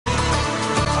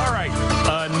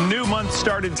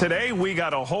Started today, we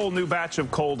got a whole new batch of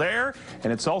cold air,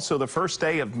 and it's also the first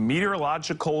day of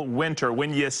meteorological winter.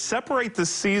 When you separate the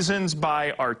seasons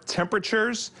by our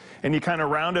temperatures and you kind of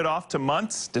round it off to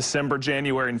months, December,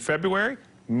 January, and February,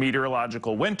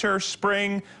 meteorological winter,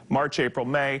 spring, March, April,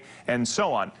 May, and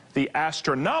so on. The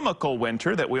astronomical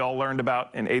winter that we all learned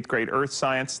about in 8th grade earth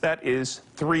science, that is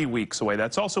 3 weeks away.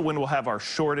 That's also when we'll have our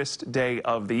shortest day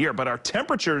of the year. But our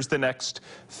temperatures the next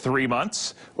 3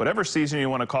 months, whatever season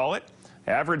you want to call it,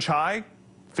 average high,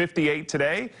 58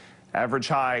 today. Average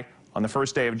high on the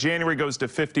first day of January goes to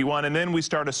 51, and then we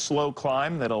start a slow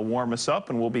climb that'll warm us up,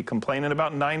 and we'll be complaining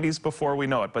about 90s before we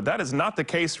know it. But that is not the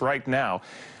case right now.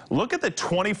 Look at the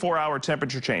 24-hour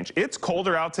temperature change. It's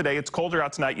colder out today. It's colder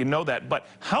out tonight. You know that. But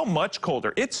how much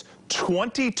colder? It's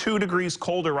 22 degrees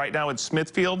colder right now in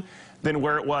Smithfield than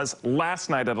where it was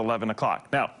last night at 11 o'clock.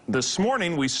 Now, this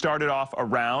morning we started off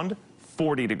around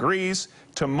 40 degrees.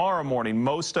 Tomorrow morning,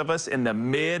 most of us in the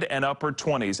mid and upper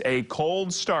 20s. A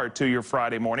cold start to your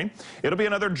Friday morning. It'll be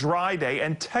another dry day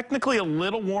and technically a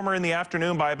little warmer in the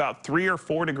afternoon by about 3 or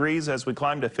 4 degrees as we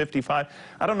climb to 55.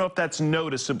 I don't know if that's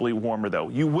noticeably warmer, though.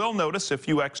 You will notice a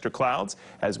few extra clouds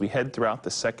as we head throughout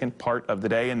the second part of the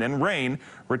day, and then rain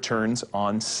returns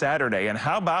on Saturday. And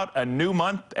how about a new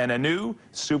month and a new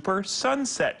super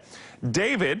sunset?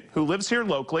 David, who lives here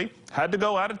locally, had to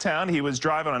go out of town. He was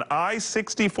driving on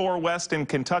I-64 West in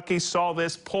Kentucky, saw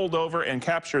this, pulled over, and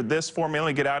captured this for me. Let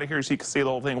me get out of here so you can see the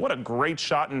whole thing. What a great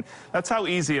shot, and that's how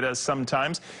easy it is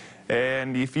sometimes.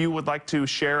 And if you would like to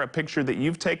share a picture that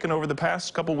you've taken over the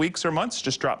past couple weeks or months,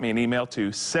 just drop me an email to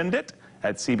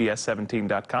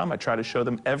sendit@cbs17.com. I try to show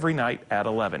them every night at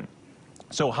 11.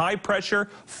 So high pressure,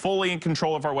 fully in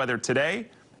control of our weather today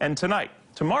and tonight.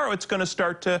 Tomorrow, it's going to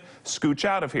start to scooch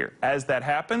out of here. As that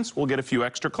happens, we'll get a few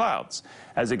extra clouds.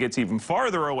 As it gets even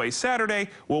farther away Saturday,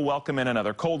 we'll welcome in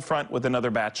another cold front with another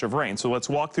batch of rain. So let's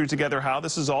walk through together how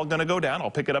this is all going to go down.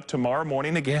 I'll pick it up tomorrow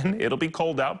morning again. It'll be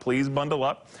cold out. Please bundle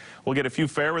up. We'll get a few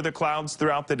fair weather clouds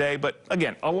throughout the day, but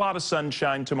again, a lot of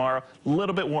sunshine tomorrow, a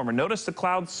little bit warmer. Notice the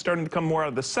clouds starting to come more out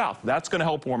of the south. That's going to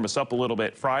help warm us up a little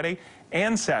bit Friday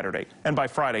and Saturday. And by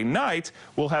Friday night,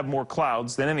 we'll have more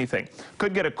clouds than anything.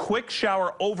 Could get a quick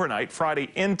shower overnight Friday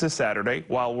into Saturday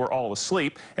while we're all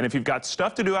asleep. And if you've got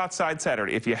stuff to do outside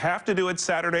Saturday, if you have to do it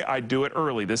Saturday, I do it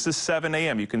early. This is 7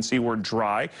 a.m. You can see we're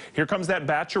dry. Here comes that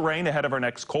batch of rain ahead of our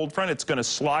next cold front. It's going to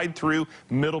slide through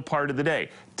middle part of the day.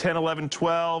 10, 11,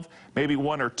 12, maybe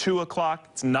 1 or 2 o'clock.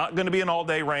 It's not going to be an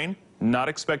all-day rain. Not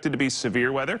expected to be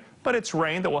severe weather, but it's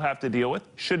rain that we'll have to deal with.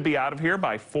 Should be out of here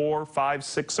by 4, 5,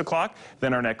 6 o'clock.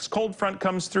 Then our next cold front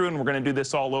comes through, and we're going to do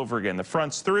this all over again. The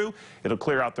front's through. It'll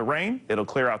clear out the rain. It'll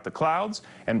clear out the clouds.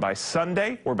 And by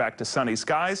Sunday, we're back to sunny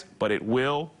skies, but it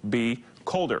will be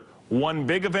colder. One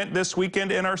big event this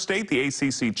weekend in our state, the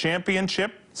ACC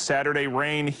Championship. Saturday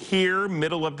rain here,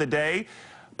 middle of the day.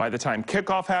 By the time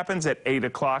kickoff happens at 8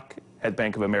 o'clock at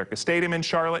Bank of America Stadium in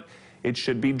Charlotte, it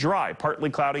should be dry, partly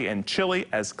cloudy and chilly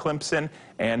as Clemson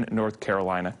and North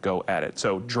Carolina go at it.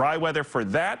 So dry weather for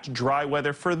that, dry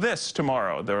weather for this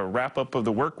tomorrow. The wrap-up of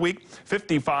the work week,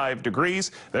 55 degrees.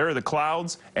 There are the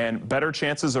clouds and better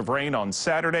chances of rain on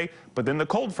Saturday. But then the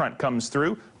cold front comes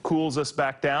through, cools us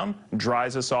back down,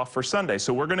 dries us off for Sunday.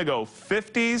 So we're going to go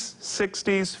 50s,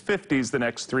 60s, 50s the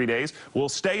next 3 days. We'll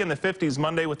stay in the 50s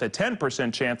Monday with a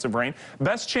 10% chance of rain.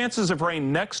 Best chances of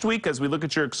rain next week as we look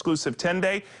at your exclusive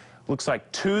 10-day. Looks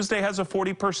like Tuesday has a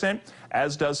 40%,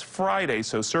 as does Friday.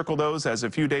 So circle those as a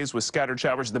few days with scattered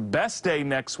showers. The best day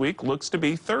next week looks to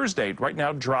be Thursday. Right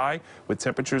now, dry with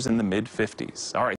temperatures in the mid-50s. All right.